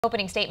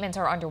Opening statements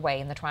are underway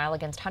in the trial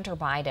against Hunter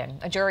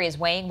Biden. A jury is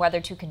weighing whether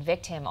to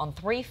convict him on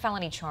 3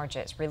 felony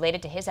charges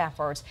related to his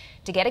efforts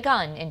to get a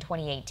gun in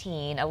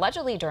 2018,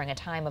 allegedly during a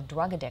time of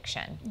drug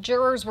addiction.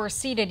 Jurors were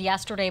seated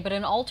yesterday, but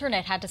an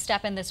alternate had to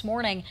step in this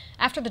morning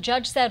after the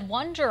judge said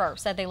one juror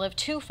said they lived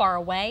too far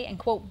away and,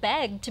 quote,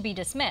 begged to be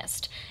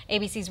dismissed.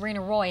 ABC's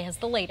Rena Roy has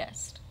the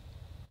latest.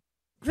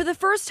 For the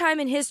first time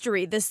in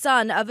history, the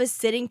son of a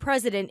sitting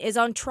president is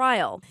on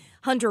trial.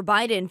 Hunter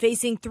Biden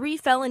facing 3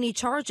 felony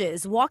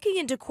charges, walking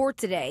into court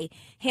today,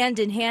 hand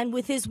in hand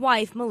with his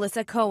wife,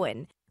 Melissa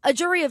Cohen. A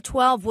jury of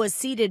 12 was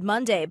seated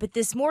Monday, but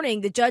this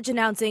morning the judge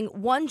announcing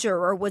one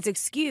juror was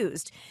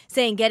excused,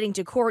 saying getting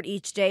to court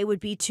each day would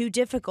be too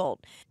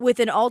difficult.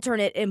 With an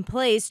alternate in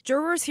place,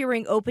 jurors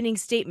hearing opening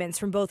statements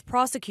from both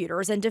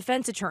prosecutors and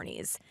defense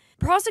attorneys.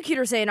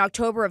 Prosecutors say in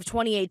October of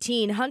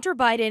 2018, Hunter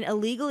Biden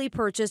illegally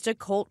purchased a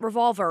Colt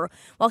revolver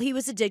while he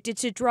was addicted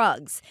to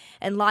drugs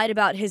and lied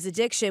about his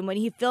addiction when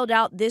he filled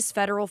out this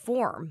federal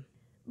form.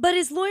 But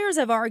his lawyers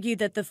have argued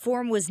that the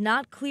form was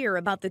not clear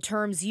about the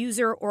terms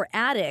user or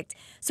addict,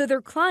 so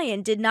their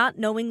client did not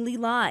knowingly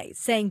lie,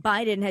 saying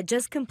Biden had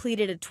just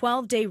completed a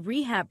 12-day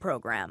rehab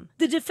program.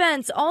 The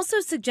defense also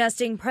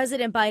suggesting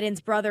President Biden's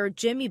brother,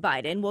 Jimmy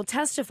Biden, will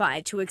testify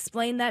to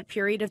explain that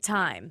period of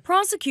time.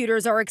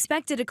 Prosecutors are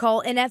expected to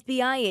call an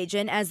FBI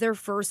agent as their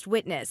first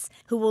witness,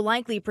 who will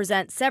likely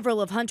present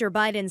several of Hunter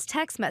Biden's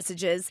text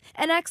messages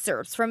and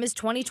excerpts from his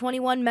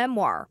 2021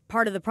 memoir,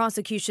 part of the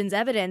prosecution's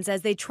evidence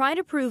as they try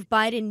to prove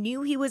Biden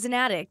knew he was an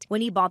addict when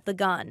he bought the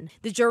gun.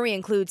 The jury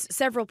includes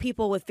several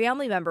people with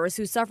family members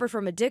who suffered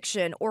from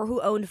addiction or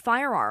who owned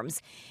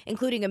firearms,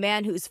 including a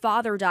man whose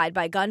father died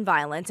by gun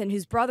violence and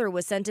whose brother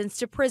was sentenced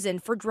to prison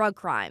for drug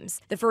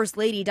crimes. The First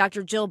Lady,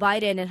 Dr. Jill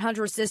Biden, and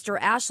Hunter's sister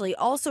Ashley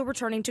also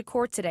returning to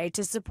court today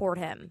to support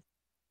him.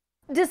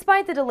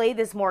 Despite the delay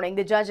this morning,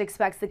 the judge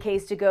expects the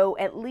case to go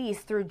at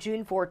least through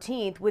June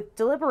 14th, with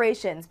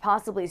deliberations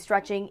possibly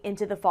stretching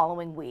into the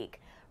following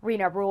week.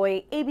 Rena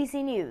Roy,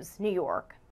 ABC News, New York.